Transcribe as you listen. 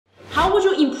How would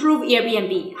you improve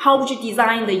Airbnb? How would you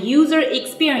design the user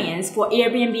experience for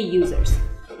Airbnb users?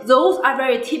 Those are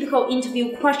very typical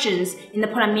interview questions in the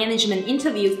product management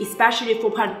interviews, especially for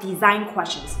product design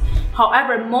questions.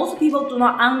 However, most people do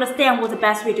not understand what's the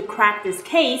best way to crack this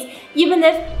case, even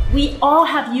if we all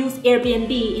have used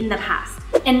Airbnb in the past.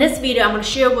 In this video, I'm going to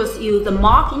share with you the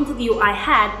mock interview I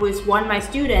had with one of my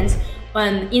students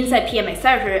inside PM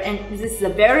Accelerator, and this is the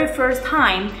very first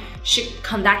time she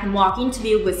conducted a mock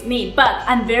interview with me, but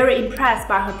I'm very impressed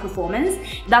by her performance.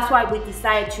 That's why we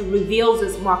decided to reveal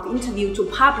this mock interview to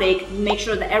public, make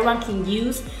sure that everyone can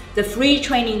use the free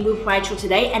training we provide you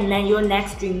today and land your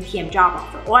next dream PM job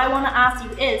offer. All I want to ask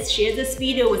you is share this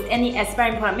video with any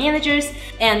aspiring product managers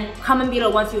and comment below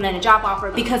once you land a job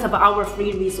offer because of our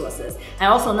free resources. I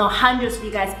also know hundreds of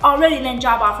you guys already land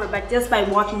job offer just by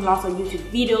watching lots of YouTube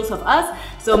videos of us.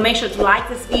 So make sure to like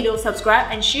this video, subscribe,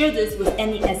 and share this with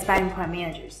any aspiring product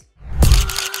managers.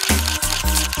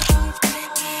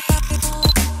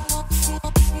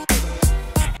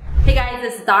 Hey guys,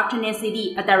 this is Dr. Nancy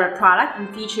D, a direct product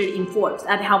and featured in Forbes.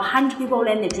 I've helped hundreds of people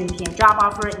land their dream PM job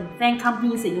offer in FAANG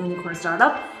companies and unicorn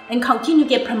startup and continue to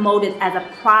get promoted as a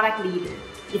product leader.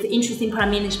 If you're interested in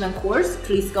product management course,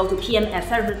 please go to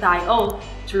pmaccelerator.io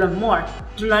to learn more.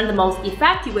 To learn the most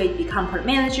effective way to become product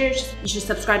managers, you should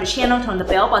subscribe to the channel, turn the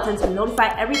bell button to be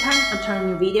notified every time I turn a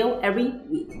new video every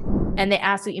week. And they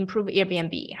ask you to improve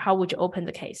Airbnb. How would you open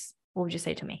the case? What would you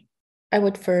say to me? I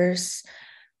would first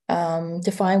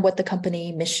define what the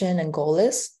company mission and goal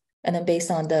is. And then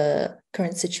based on the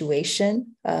current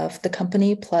situation of the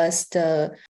company plus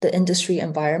the industry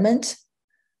environment,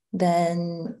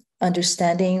 then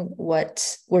understanding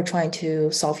what we're trying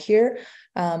to solve here.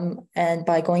 And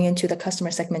by going into the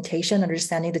customer segmentation,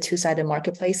 understanding the two-sided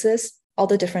marketplaces, all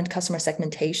the different customer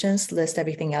segmentations, list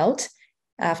everything out.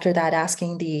 After that,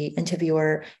 asking the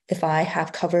interviewer if I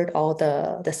have covered all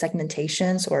the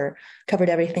segmentations or covered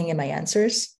everything in my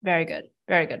answers. Very good.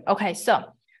 Very good. Okay, so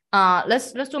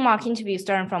let's do mock interview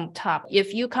starting from top.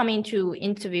 If you come into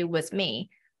interview with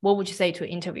me, what would you say to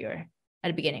interviewer at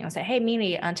the beginning? I'll say, hey,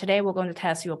 Millie, today we're going to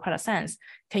test your product sense.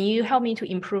 Can you help me to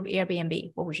improve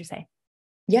Airbnb? What would you say?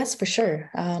 Yes, for sure.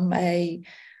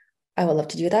 I would love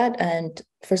to do that. And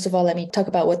first of all, let me talk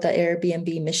about what the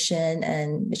Airbnb mission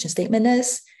and mission statement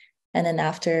is. And then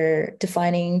after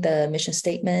defining the mission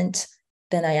statement,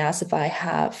 then I ask if I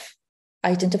have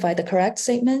identified the correct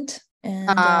statement and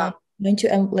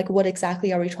what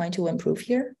exactly are we trying to improve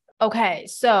here? Okay,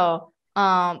 so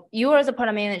you are the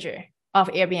product manager of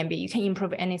Airbnb. You can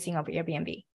improve anything of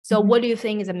Airbnb. So what do you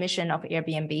think is the mission of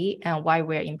Airbnb and why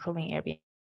we're improving Airbnb?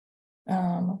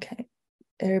 Okay.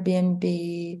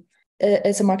 Airbnb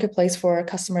is a marketplace for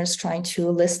customers trying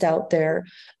to list out their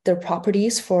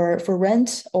properties for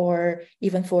rent or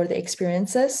even for the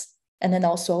experiences. And then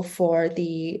also for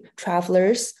the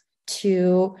travelers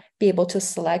to be able to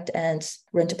select and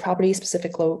rent a property,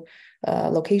 specific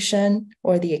location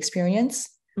or the experience.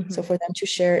 So for them to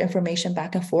share information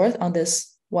back and forth on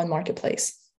this one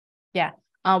marketplace. Yeah.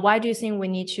 Why do you think we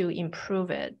need to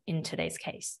improve it in today's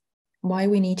case? Why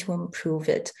we need to improve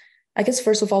it? I guess,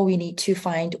 first of all, we need to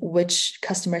find which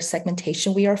customer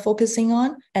segmentation we are focusing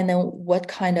on, and then what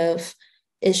kind of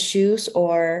issues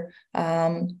or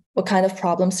what kind of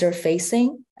problems they're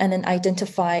facing, and then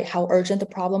identify how urgent the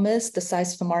problem is, the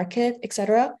size of the market,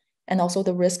 etc., and also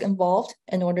the risk involved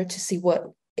in order to see what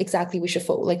exactly we should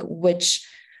focus,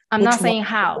 I'm not saying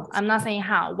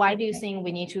how. Why do you think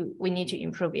we need to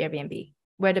improve Airbnb?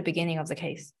 We're at the beginning of the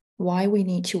case. Why we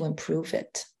need to improve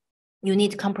it? You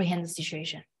need to comprehend the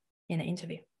situation in the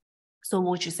interview. So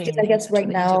what would you say? I guess right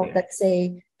now, let's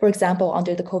say, for example,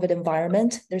 under the COVID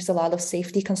environment, there's a lot of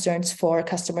safety concerns for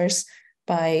customers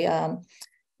by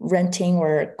renting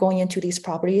or going into these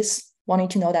properties, wanting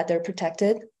to know that they're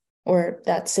protected or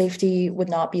that safety would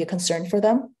not be a concern for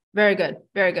them. Very good.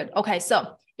 Very good. Okay.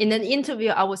 So in the interview,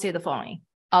 I will say the following.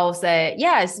 I will say,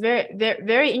 yeah, it's very, very,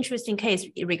 very interesting case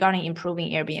regarding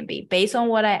improving Airbnb. Based on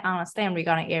what I understand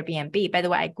regarding Airbnb, by the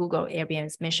way, I Google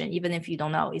Airbnb's mission. Even if you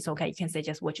don't know, it's okay. You can say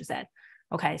just what you said.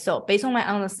 Okay, so based on my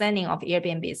understanding of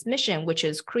Airbnb's mission, which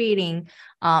is creating,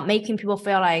 making people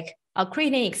feel like,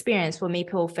 creating experience where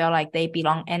people feel like they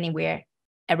belong anywhere,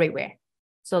 everywhere.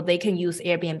 So they can use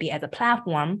Airbnb as a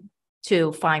platform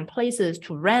to find places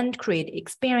to rent, create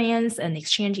experience, and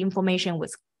exchange information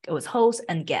with hosts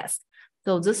and guests.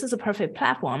 So this is a perfect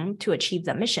platform to achieve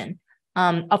that mission.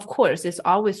 Of course, there's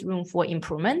always room for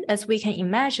improvement. As we can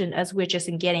imagine, as we're just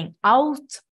getting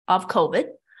out of COVID,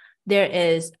 there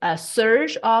is a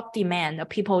surge of demand of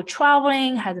people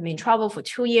traveling, hasn't been traveled for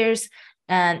 2 years.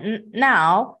 And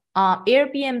now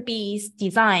Airbnb's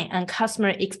design and customer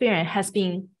experience has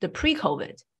been the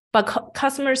pre-COVID, but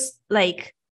customers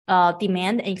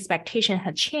demand and expectation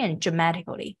had changed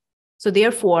dramatically. So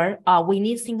therefore, we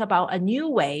need to think about a new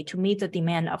way to meet the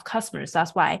demand of customers.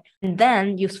 That's why. And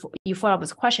then you follow up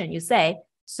with a question. You say,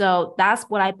 so that's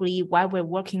what I believe why we're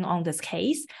working on this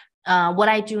case. What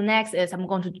I do next is I'm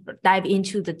going to dive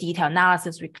into the detailed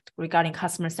analysis regarding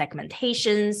customer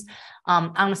segmentations,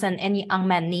 understand any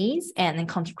unmet needs, and then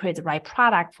come to create the right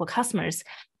product for customers.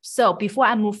 So before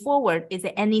I move forward, is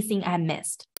there anything I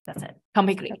missed? That's it.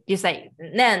 Completely. You say,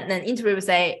 then interviewer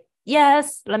say,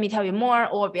 yes, let me tell you more,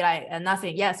 or be like,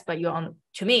 nothing, yes, but you're on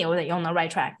the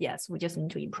right track. Yes, we just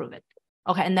need to improve it.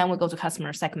 Okay, and then we go to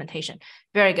customer segmentation.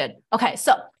 Very good. Okay,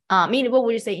 so Minnie, what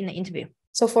would you say in the interview?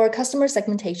 So for customer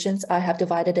segmentations, I have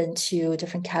divided into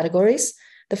different categories.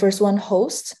 The first one,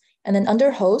 host, and then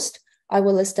under host, I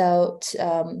will list out,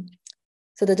 so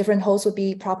the different hosts would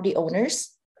be property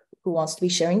owners who wants to be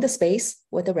sharing the space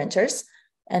with the renters.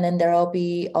 And then there will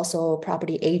be also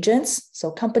property agents,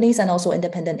 so companies and also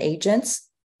independent agents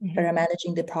that are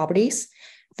managing the properties.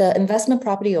 The investment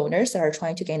property owners that are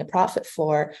trying to gain a profit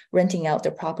for renting out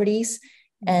their properties,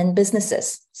 and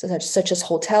businesses such as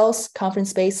hotels, conference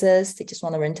spaces. They just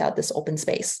want to rent out this open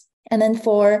space. And then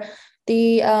for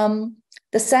the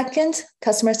second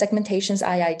customer segmentations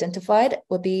I identified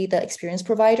would be the experience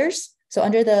providers. So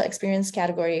under the experience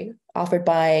category offered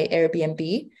by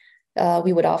Airbnb,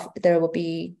 there will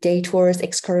be day tours,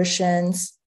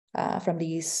 excursions from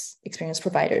these experience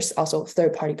providers, also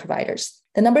third-party providers.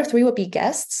 The number 3 would be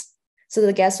guests. So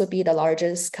the guests would be the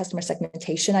largest customer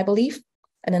segmentation, I believe.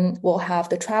 And then we'll have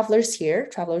the travelers here,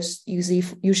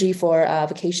 usually for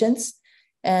vacations.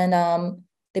 And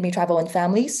they may travel in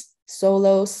families,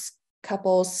 solos,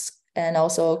 couples, and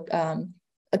also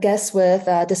guests with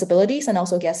disabilities, and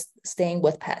also guests staying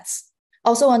with pets.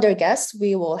 Also under guests,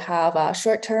 we will have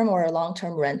short-term or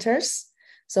long-term renters.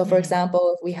 So for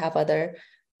example, if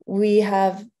we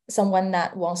have someone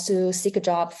that wants to seek a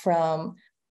job from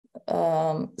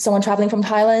someone traveling from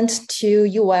Thailand to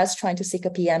US trying to seek a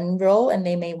PM role, and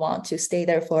they may want to stay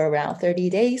there for around 30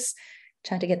 days,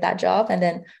 trying to get that job. And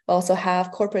then we'll also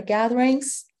have corporate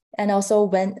gatherings and also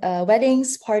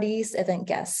weddings, parties, event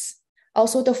guests.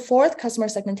 Also the 4th customer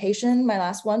segmentation, my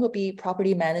last one, would be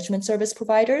property management service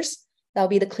providers. That'll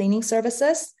be the cleaning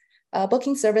services,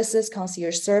 booking services,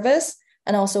 concierge service,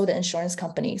 and also the insurance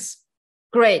companies.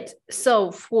 Great.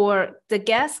 So for the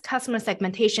guest customer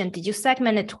segmentation, did you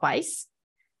segment it twice?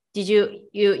 Did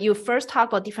you first talk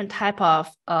about different type of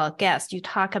guests? You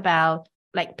talk about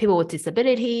like people with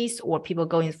disabilities or people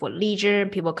going for leisure,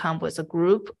 people come with a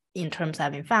group in terms of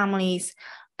having families.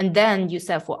 And then you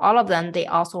said for all of them, they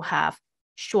also have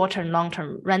short-term,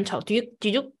 long-term rental. Did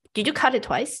you cut it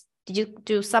twice? Did you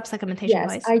do sub-segmentation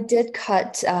twice? Yes, I did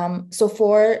cut. So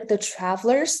for the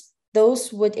travelers,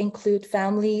 those would include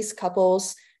families,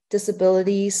 couples,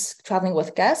 disabilities, traveling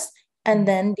with guests. And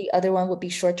then the other one would be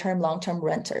short-term, long-term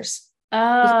renters.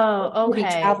 Oh, okay.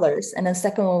 Travelers. And then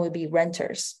second one would be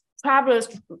renters. Travelers,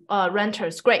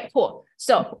 renters. Great, cool.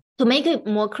 So to make it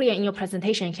more clear in your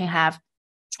presentation, you can have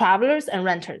travelers and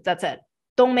renters. That's it.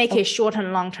 Don't make it short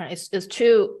and long term. It's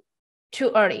too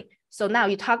early. So now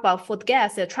you talk about for the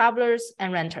guests, the travelers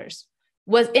and renters.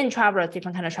 Within travelers,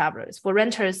 different kind of travelers. For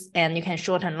renters, and you can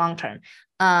short and long term.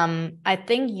 I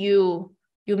think you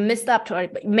missed up to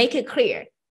make it clear.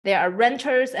 There are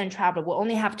renters and travelers. We'll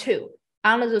only have 2.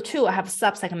 Under the 2, I have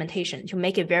sub-segmentation to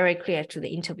make it very clear to the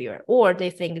interviewer, or they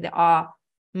think they are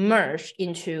merged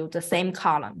into the same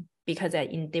column because they're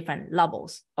in different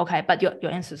levels. Okay, but your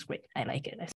answer is great. I like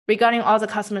it. Regarding all the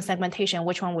customer segmentation,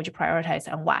 which one would you prioritize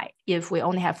and why? If we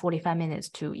only have 45 minutes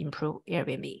to improve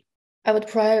Airbnb. I would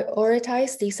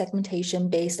prioritize the segmentation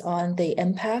based on the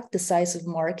impact, the size of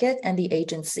market, and the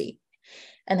agency,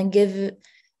 and then give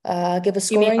a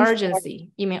scoring. You mean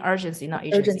urgency? You mean urgency, not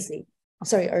agency? Urgency.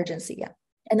 Sorry, urgency. Yeah,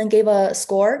 and then give a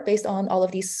score based on all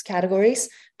of these categories,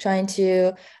 trying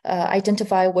to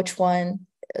identify which one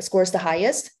scores the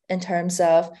highest in terms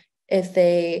of if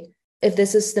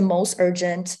this is the most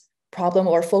urgent problem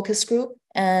or focus group,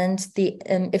 and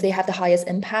if they have the highest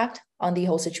impact on the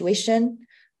whole situation.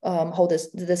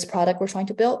 This product we're trying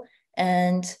to build,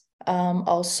 and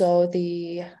also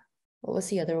what was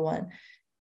the other one?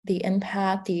 The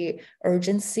impact, the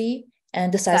urgency,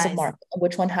 and the size of market.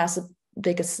 Which one has the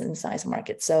biggest in size of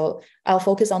market? So I'll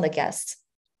focus on the guests.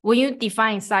 When you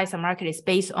define size of market, is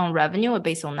based on revenue or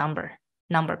based on number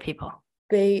of people?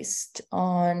 Based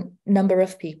on number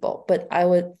of people, but I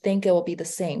would think it will be the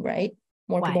same, right?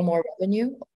 More people, more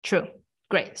revenue. True.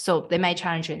 Great. So they might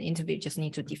challenge you in an interview, just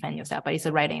need to defend yourself, but it's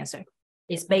the right answer.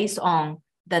 It's based on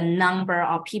the number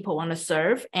of people want to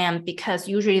serve. And because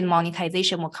usually the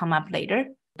monetization will come up later,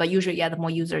 but usually, the more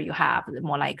user you have, the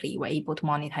more likely you are able to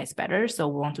monetize better. So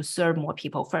we want to serve more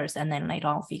people first, and then later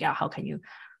on figure out how can you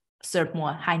serve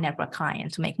more high net worth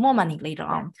clients to make more money later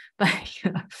on. But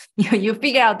you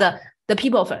figure out the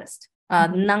people first,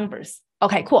 numbers.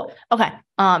 Okay, cool. Okay,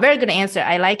 very good answer.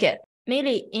 I like it.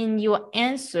 Maybe in your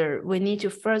answer, we need to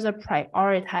further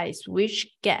prioritize which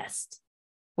guests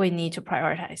we need to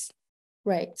prioritize.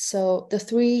 Right. So the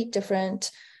three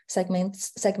different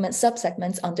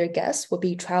subsegments under guests would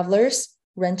be travelers,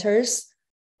 renters,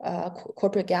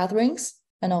 corporate gatherings,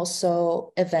 and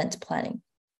also event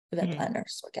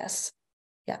planners or guests.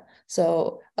 Yeah.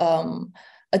 So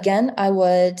again, I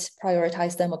would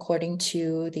prioritize them according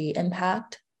to the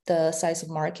impact, the size of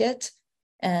market,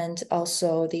 and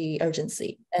also the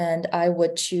urgency. And I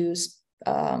would choose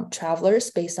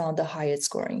travelers based on the highest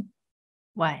scoring.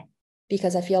 Why?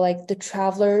 Because I feel like the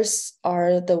travelers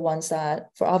are the ones that,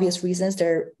 for obvious reasons,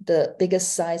 they're the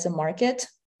biggest size of market,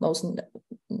 most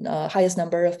highest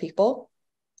number of people.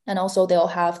 And also they'll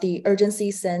have the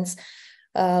urgency since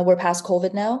we're past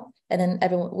COVID now. And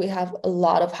then we have a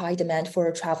lot of high demand for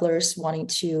travelers wanting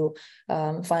to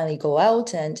finally go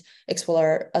out and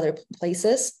explore other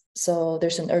places. So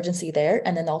there's an urgency there.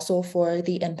 And then also for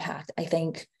the impact, I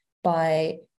think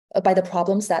by the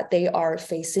problems that they are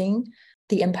facing,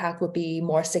 the impact would be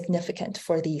more significant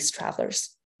for these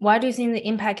travelers. Why do you think the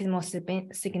impact is more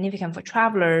significant for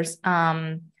travelers,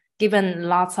 given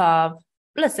lots of,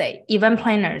 let's say, event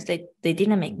planners, they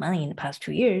didn't make money in the past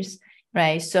 2 years,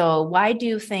 right? So why do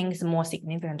you think it's more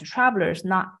significant to travelers,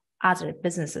 not other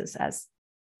businesses as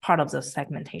part of those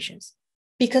segmentations?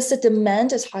 Because the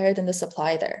demand is higher than the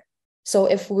supply there. So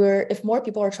if more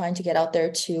people are trying to get out there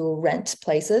to rent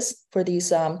places for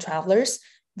these travelers,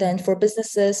 then for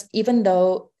businesses, even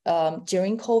though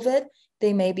during COVID,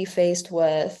 they may be faced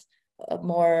with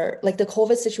more, like the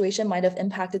COVID situation might have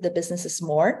impacted the businesses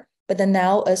more. But then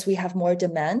now, as we have more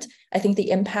demand, I think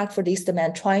the impact for these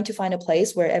demand, trying to find a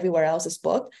place where everywhere else is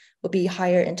booked, would be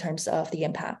higher in terms of the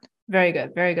impact. Very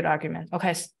good. Very good argument.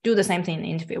 Okay, do the same thing in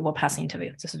the interview. We'll pass the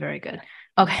interview. This is very good.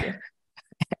 Okay.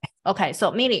 Okay,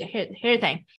 so Millie, here's the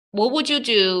thing. What would you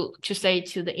do to say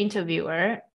to the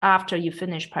interviewer after you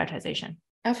finish prioritization?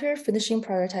 After finishing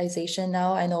prioritization,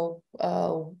 now I know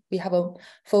we have a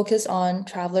focus on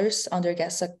travelers under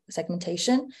guest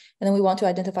segmentation, and then we want to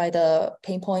identify the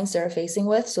pain points they're facing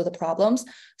with, so the problems.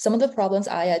 Some of the problems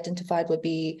I identified would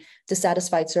be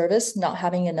dissatisfied service, not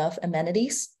having enough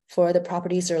amenities for the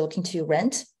properties they're looking to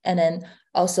rent, and then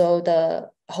also the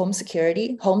home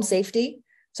safety.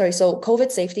 Sorry, so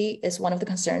COVID safety is one of the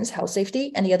concerns, health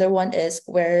safety, and the other one is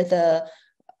where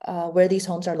these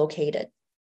homes are located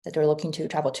that they're looking to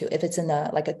travel to. If it's in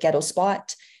a ghetto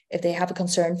spot, if they have a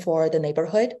concern for the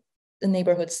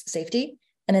neighborhood's safety.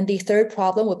 And then the third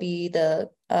problem would be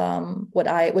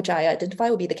which I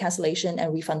identify would be the cancellation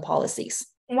and refund policies.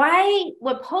 Why,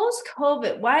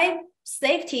 post-COVID, why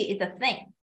safety is a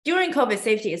thing? During COVID,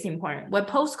 safety is important.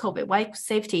 Post-COVID, why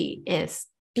safety is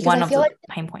one of the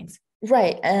pain points?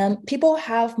 Right. People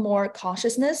have more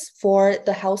consciousness for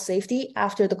the health safety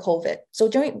after the COVID. So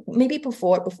maybe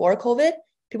before COVID,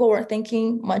 people weren't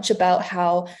thinking much about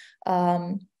how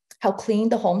clean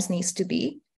the homes needs to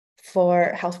be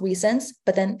for health reasons.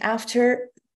 But then after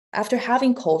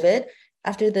having COVID,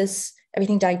 after this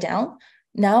everything died down,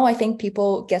 now I think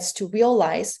people gets to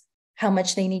realize how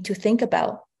much they need to think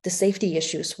about the safety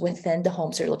issues within the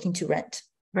homes they're looking to rent.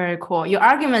 Very cool. Your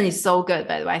argument is so good,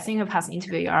 by the way. I think I've passed the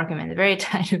interview, your argument is very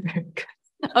tight, very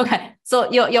good. Okay.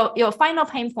 So your final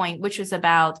pain point, which is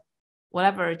about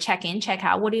whatever check-in,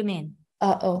 check-out, what do you mean?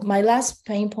 My last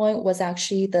pain point was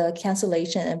actually the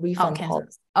cancellation and refund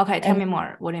policy. Okay, tell me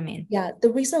more. What do you mean? Yeah, the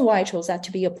reason why I chose that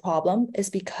to be a problem is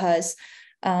because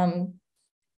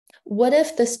what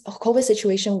if this COVID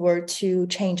situation were to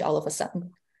change all of a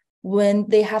sudden? When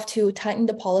they have to tighten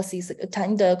the policies,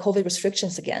 tighten the COVID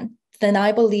restrictions again, then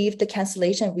I believe the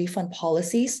cancellation and refund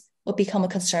policies will become a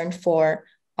concern for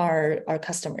our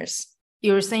customers.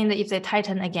 You're saying that if they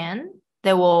tighten again,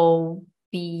 there will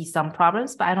be some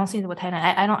problems, but I don't think it will tighten.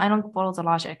 I don't follow the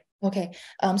logic. Okay.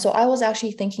 So I was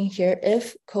actually thinking here,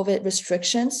 if COVID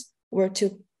restrictions were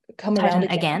to come around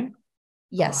again.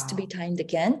 Yes, to be tightened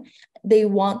again.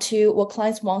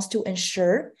 Clients wants to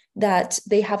ensure that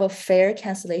they have a fair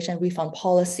cancellation refund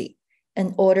policy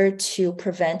in order to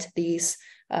prevent these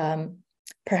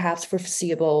perhaps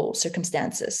foreseeable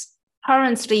circumstances.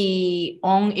 Currently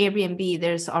on Airbnb,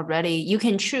 there's already, you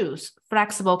can choose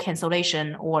flexible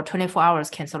cancellation or 24 hours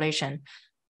cancellation.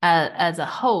 As a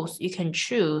host, you can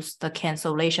choose the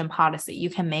cancellation policy. You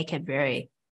can make it very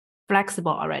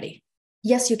flexible already?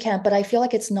 Yes, you can, but I feel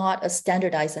like it's not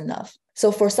standardized enough.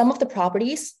 So for some of the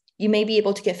properties, you may be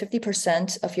able to get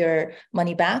 50% of your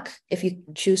money back if you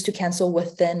choose to cancel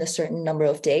within a certain number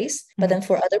of days. But then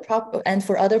for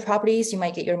other properties, you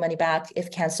might get your money back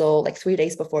if cancel like 3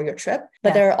 days before your trip.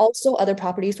 But there are also other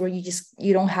properties where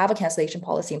you don't have a cancellation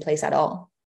policy in place at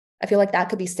all. I feel like that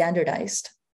could be standardized.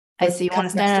 I see. You want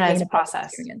to standardize the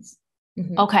process.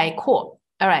 Okay, cool.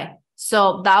 All right.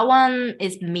 So that one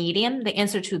is medium. The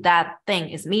answer to that thing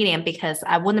is medium because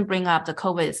I wouldn't bring up the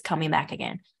COVID is coming back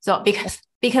again. So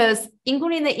because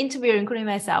including the interviewer, including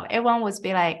myself, everyone would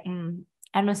be like,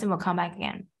 I don't think we'll come back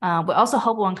again. We also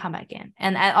hope it won't come back again.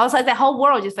 And also the whole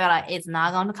world just felt like it's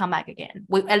not going to come back again.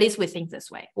 At least we think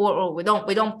this way, or we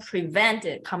don't prevent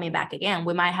it coming back again.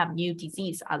 We might have new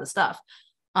disease, other stuff.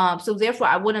 So therefore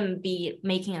I wouldn't be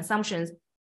making assumptions.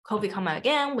 COVID come out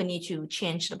again, we need to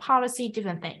change the policy,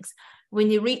 different things.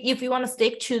 If you want to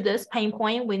stick to this pain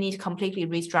point, we need to completely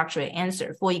restructure the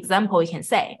answer. For example, you can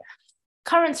say,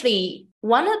 currently,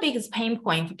 one of the biggest pain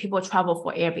points for people travel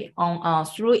for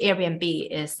Airbnb through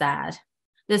Airbnb is that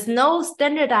there's no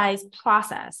standardized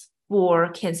process for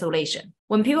cancellation.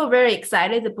 When people are very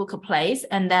excited to book a place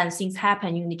and then things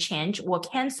happen, you need to change or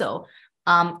cancel.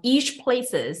 Each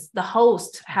places, the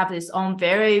host have its own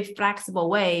very flexible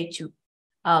way to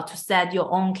set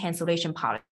your own cancellation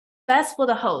policy. Best for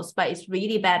the host, but it's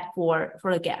really bad for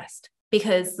the guest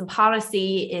because the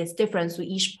policy is different to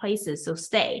each places to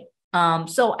stay.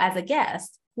 So as a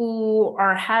guest who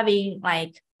are having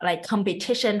like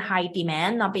competition, high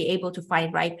demand, not be able to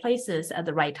find right places at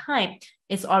the right time,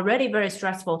 it's already very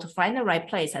stressful to find the right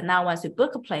place. And now once you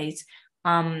book a place,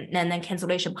 and then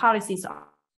cancellation policies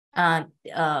are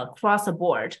across the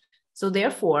board. So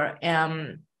therefore,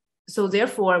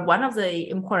 one of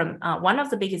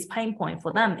the biggest pain point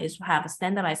for them is to have a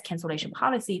standardized cancellation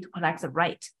policy to protect the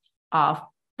right of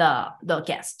the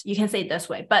guest. You can say it this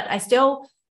way, but I still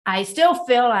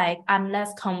feel like I'm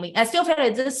less convinced. I still feel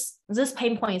like this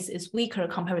pain point is weaker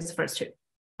compared with the first two.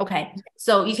 Okay,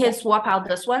 so you can swap out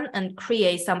this one and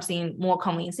create something more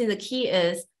convincing. The key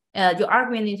is your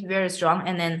argument needs to be very strong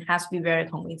and then has to be very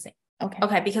convincing.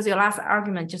 Okay, because your last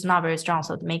argument just not very strong,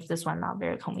 so it makes this one not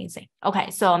very convincing.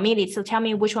 Okay, so Millie, so tell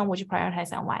me which one would you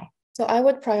prioritize and why? So I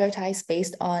would prioritize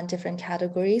based on different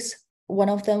categories. One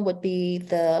of them would be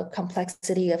the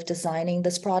complexity of designing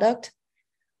this product.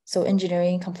 So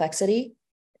engineering complexity.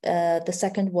 The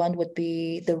second one would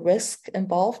be the risk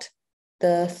involved.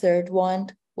 The third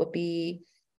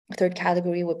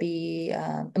category would be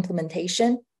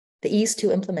implementation, the ease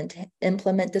to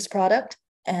implement this product.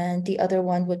 And the other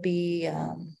one would be,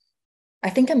 I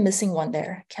think I'm missing one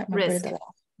there. Can't remember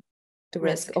the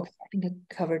risk. Okay, I think I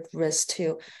covered risk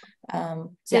too.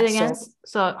 Say it again.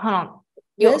 So hold on.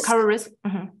 You cover risk?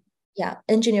 Mm-hmm. Yeah,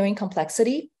 engineering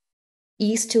complexity,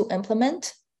 ease to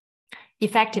implement.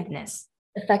 Effectiveness,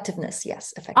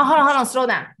 yes. Effectiveness. Oh, hold on.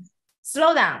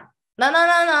 Slow down. No.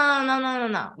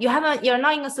 You're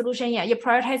not in a solution yet. You're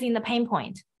prioritizing the pain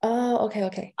point. Oh,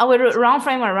 okay. Oh, wrong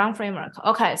framework.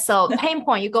 Okay, so pain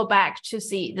point, you go back to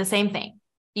see the same thing.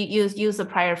 You use the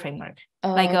prior framework,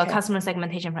 a customer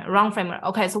segmentation framework. Wrong framework.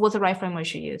 Okay, so what's the right framework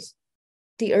you should use?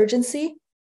 The urgency.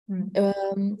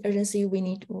 Urgency. We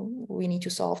need to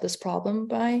solve this problem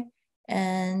by,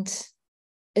 and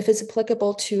if it's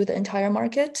applicable to the entire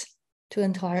market, to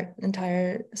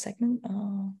entire segment. I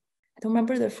don't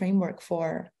remember the framework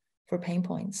for pain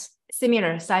points.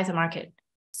 Similar size of market.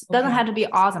 It doesn't have to be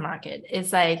all the market.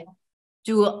 It's like,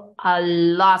 do a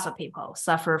lot of people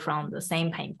suffer from the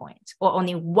same pain point, or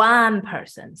only one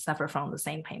person suffer from the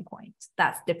same pain point?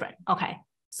 That's different. Okay.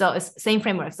 So it's same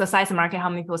framework. So size of market, how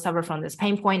many people suffer from this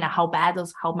pain point, and how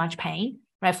much pain,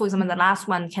 right? For example, the last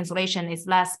one, cancellation is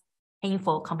less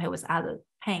painful compared with other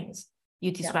pains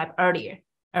you described earlier.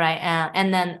 All right.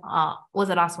 And then what's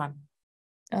the last one?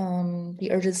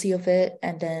 The urgency of it,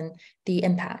 and then the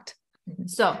impact. Mm-hmm.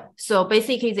 So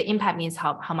basically the impact means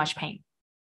how much pain.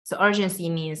 So urgency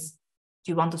means,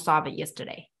 do you want to solve it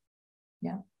yesterday?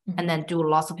 Yeah. Mm-hmm. And then do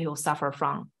lots of people suffer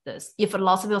from this? If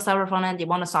lots of people suffer from it, they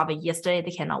want to solve it yesterday,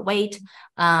 they cannot wait.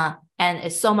 And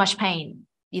it's so much pain.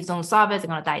 If you don't solve it, they're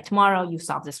going to die tomorrow. You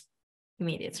solve this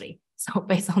immediately. So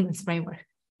based on this framework,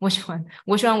 which one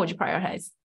would you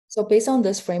prioritize? So based on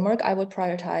this framework, I would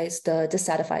prioritize the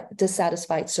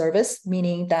dissatisfied service,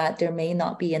 meaning that there may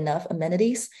not be enough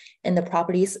amenities in the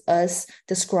properties as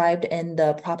described in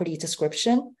the property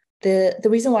description. The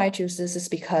reason why I choose this is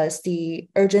because the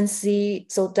urgency,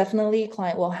 so definitely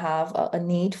client will have a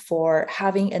need for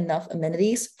having enough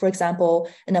amenities, for example,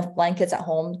 enough blankets at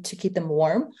home to keep them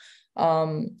warm.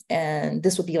 And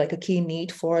this would be like a key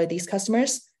need for these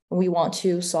customers. We want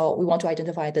to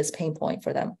identify this pain point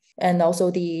for them. And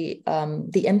also the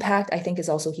impact, I think, is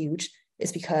also huge,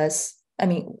 is because, I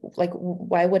mean, like,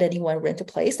 why would anyone rent a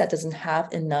place that does not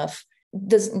have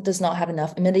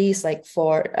enough amenities, like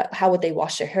for how would they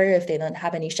wash their hair if they don't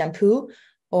have any shampoo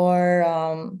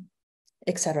or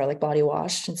etc., like body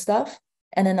wash and stuff.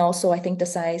 And then also I think the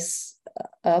size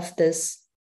of this,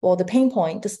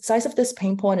 the size of this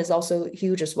pain point is also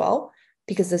huge as well,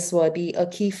 because this will be a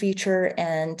key feature,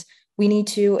 and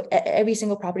every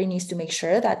single property needs to make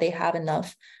sure that they have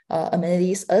enough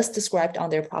amenities as described on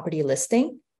their property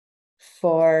listing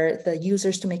for the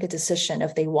users to make a decision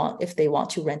if they want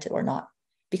to rent it or not.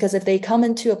 Because if they come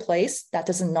into a place that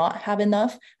does not have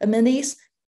enough amenities,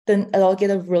 then they'll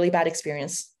get a really bad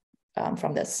experience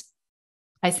from this.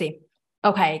 I see.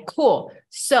 Okay, cool.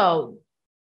 So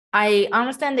I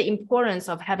understand the importance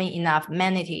of having enough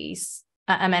amenities.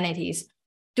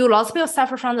 Do lots of people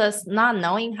suffer from this not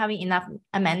knowing having enough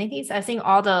amenities? I think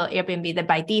all the Airbnb, that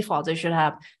by default, they should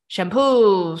have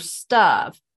shampoo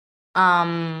stuff.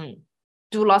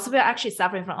 Do lots of people actually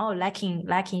suffering from lacking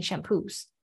shampoos?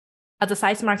 Are the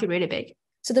size market really big?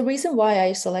 So the reason why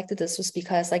I selected this was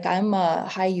because, like, I'm a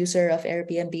high user of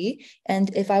Airbnb, and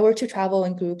if I were to travel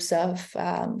in groups of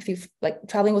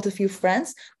traveling with a few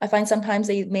friends, I find sometimes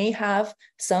they may have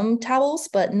some towels,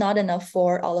 but not enough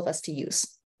for all of us to use.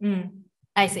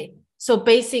 I see. So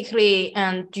basically,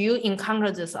 do you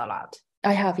encounter this a lot?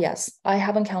 I have, yes. I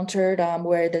have encountered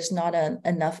where there's not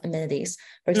enough amenities.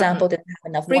 For example, they don't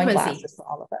have enough wine glasses for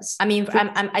all of us. I mean,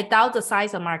 I doubt the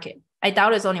size of market. I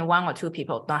doubt it's only 1 or 2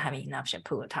 people not having enough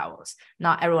shampoo or towels.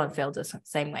 Not everyone feels the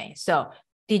same way. So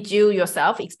did you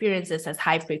yourself experience this as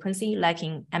high frequency,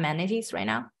 lacking amenities right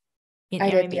now?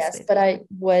 I did, yes, but I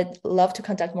would love to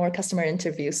conduct more customer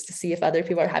interviews to see if other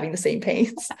people are having the same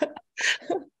pains.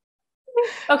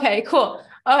 Okay, cool.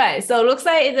 All right, so looks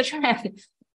like it's a trend.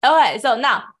 All right, so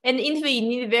now in the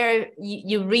interview,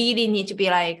 you really need to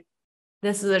be like,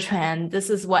 this is a trend.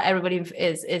 This is what everybody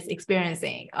is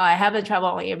experiencing. I haven't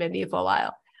traveled on Airbnb for a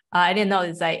while. I didn't know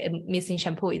it's like missing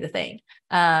shampoo is a thing.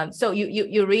 So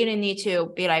you really need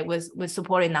to be like with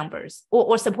supporting numbers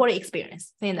or supporting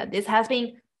experience, saying that this has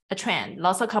been a trend,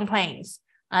 lots of complaints.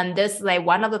 And this, like,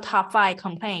 one of the top 5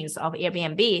 complaints of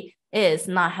Airbnb is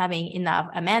not having enough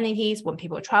amenities when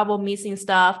people travel, missing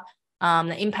stuff.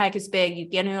 The impact is big. You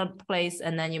get in a place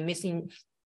and then you're missing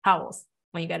towels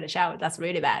when you get a shower. That's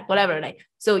really bad. Whatever.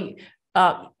 So you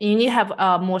need to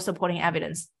have more supporting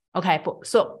evidence. Okay.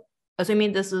 So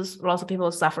assuming this is lots of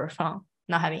people suffer from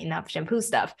not having enough shampoo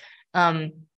stuff.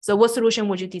 So what solution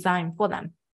would you design for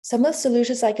them? Some of the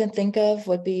solutions I can think of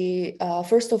would be,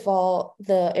 first of all,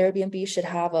 the Airbnb should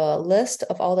have a list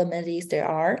of all the amenities there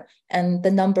are and the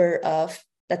number of,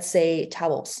 let's say,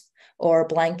 towels or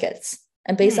blankets.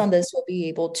 And based on this, we'll be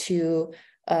able to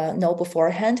know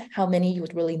beforehand how many you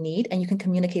would really need, and you can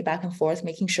communicate back and forth,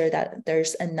 making sure that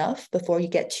there's enough before you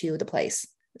get to the place.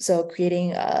 So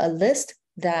creating a list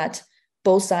that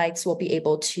both sides will be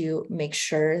able to make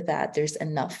sure that there's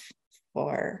enough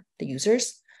for the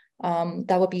users.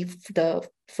 That would be the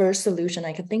first solution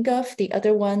I can think of. The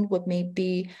other one would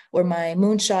maybe, or my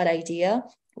moonshot idea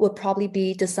would probably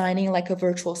be designing like a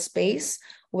virtual space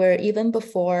where even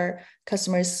before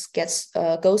customers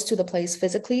goes to the place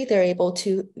physically, they're able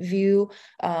to view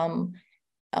on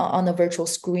a virtual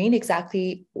screen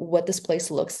exactly what this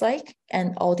place looks like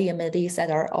and all the amenities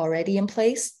that are already in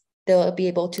place. They'll be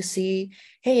able to see,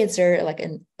 hey, is there like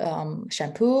a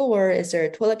shampoo, or is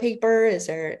there toilet paper, is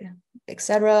there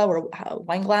etc., or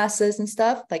wine glasses and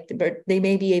stuff. Like they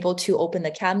may be able to open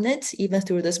the cabinet even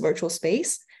through this virtual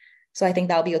space. So I think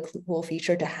that'll be a cool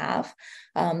feature to have.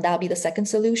 That'll be the second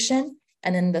solution.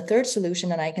 And then the third solution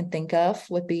that I can think of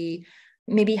would be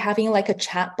maybe having like a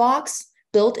chat box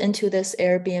built into this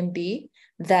Airbnb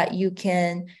that you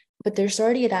can, but there's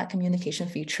already that communication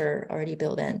feature already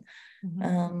built in.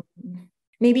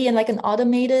 Maybe in like an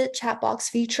automated chat box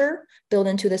feature built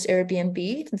into this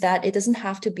Airbnb, that it doesn't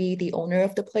have to be the owner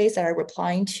of the place that are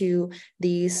replying to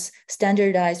these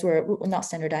repetitive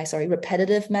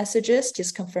messages,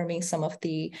 just confirming some of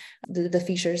the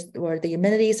features or the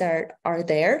amenities are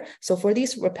there. So for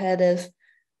these repetitive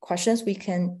questions, we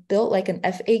can build like an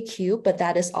FAQ, but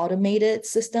that is automated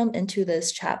system into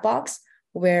this chat box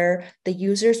where the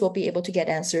users will be able to get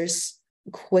answers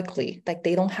quickly. Like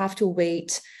they don't have to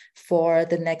wait for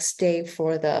the next day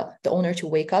for the owner to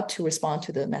wake up to respond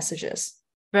to the messages.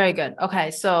 Very good.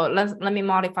 Okay, so let me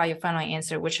modify your final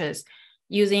answer, which is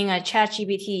using a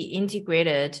ChatGPT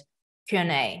integrated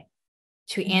Q&A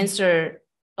to answer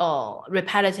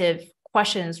repetitive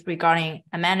questions regarding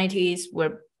amenities,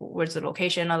 where where's the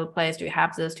location of the place? Do you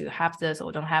have this? Do you have this?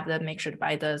 Or don't have that? Make sure to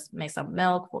buy this. Make some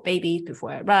milk for babies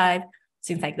before I arrive.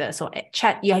 Things like that. So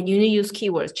you need to use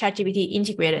keywords. ChatGPT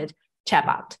integrated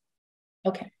chatbot.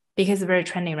 Okay. Because it's very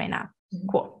trending right now.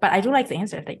 Cool. But I do like the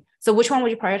answer thing. So which one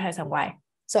would you prioritize and why?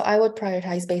 So I would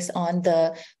prioritize based on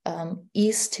the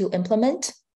ease to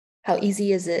implement. How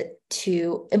easy is it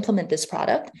to implement this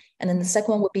product? And then the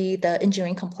second one would be the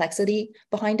engineering complexity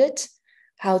behind it,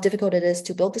 how difficult it is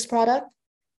to build this product,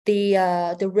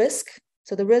 the risk,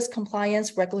 so the risk,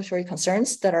 compliance, regulatory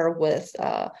concerns that are with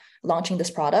launching this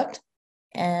product,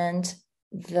 and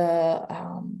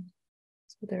so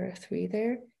there are 3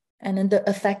 there, and then the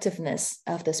effectiveness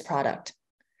of this product.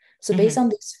 So based on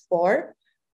these 4,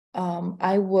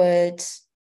 I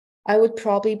would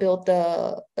probably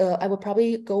I would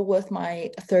probably go with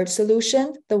my third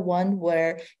solution, the one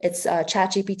where it's a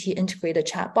ChatGPT integrated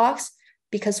chat box,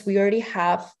 because we already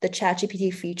have the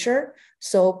ChatGPT feature.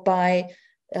 So by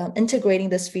integrating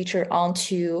this feature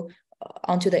onto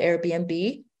the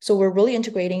Airbnb, so we're really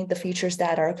integrating the features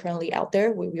that are currently out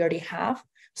there, we already have.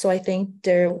 So I think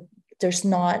there's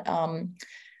not,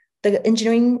 the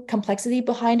engineering complexity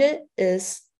behind it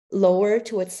is lower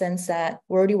to its sense that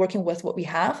we're already working with what we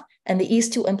have, and the ease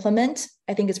to implement,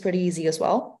 I think, is pretty easy as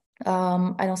well.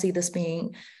 I don't see this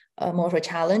being more of a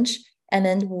challenge. And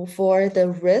then for the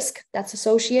risk that's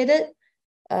associated,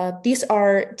 these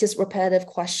are just repetitive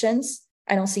questions.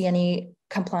 I don't see any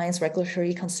compliance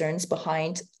regulatory concerns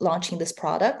behind launching this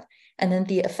product. And then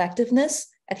the effectiveness,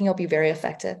 I think it'll be very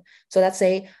effective. So let's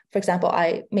say, for example,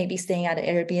 I may be staying at an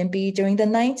Airbnb during the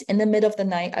night. In the middle of the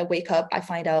night, I wake up, I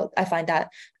find that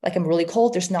like I'm really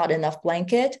cold, there's not enough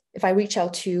blanket. If I reach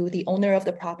out to the owner of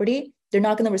the property, they're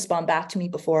not going to respond back to me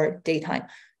before daytime.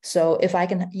 So if I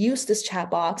can use this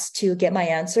chat box to get my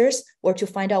answers or to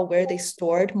find out where they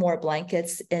stored more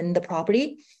blankets in the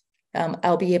property,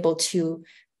 I'll be able to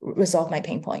resolve my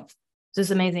pain point. This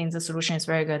is amazing. The solution is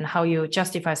very good. And how you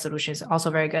justify solutions is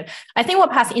also very good. I think we'll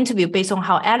pass the interview based on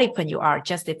how eloquent you are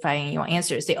justifying your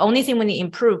answers. The only thing we need to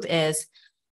improve is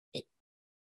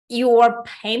your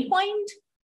pain point.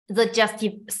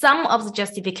 Some of the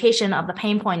justification of the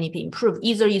pain point need to improve.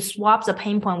 Either you swap the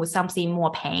pain point with something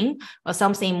more pain or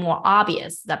something more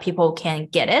obvious that people can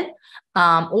get it,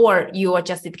 or your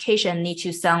justification needs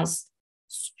to sound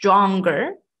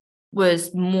stronger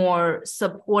with more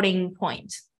supporting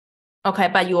points. Okay,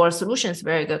 but your solution is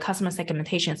very good. Customer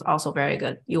segmentation is also very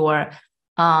good. Your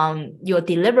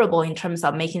deliverable in terms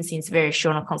of making things very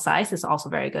short and concise is also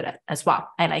very good as well.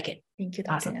 I like it. Thank you.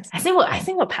 Awesome. I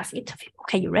think we'll pass the interview.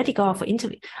 Okay, you ready? Go out for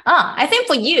interview. I think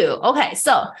for you. Okay,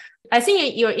 so I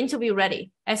think you're interview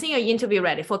ready.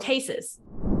 For cases.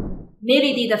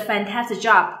 Lily did a fantastic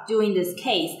job doing this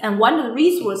case, and one of the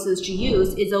resources to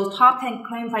use is those top 10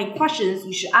 clarifying questions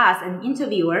you should ask an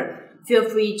interviewer. Feel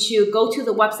free to go to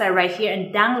the website right here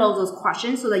and download those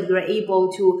questions so that you're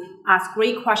able to ask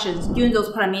great questions during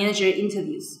those product manager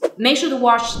interviews. Make sure to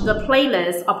watch the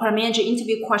playlist of product manager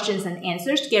interview questions and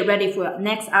answers to get ready for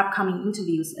next upcoming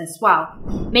interviews as well.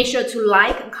 Make sure to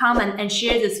like, comment, and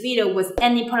share this video with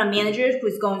any product manager who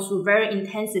is going through very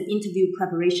intensive interview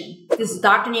preparation. This is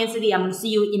Dr. Nancy Lee. I'm going to see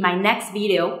you in my next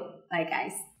video. Bye,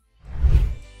 guys.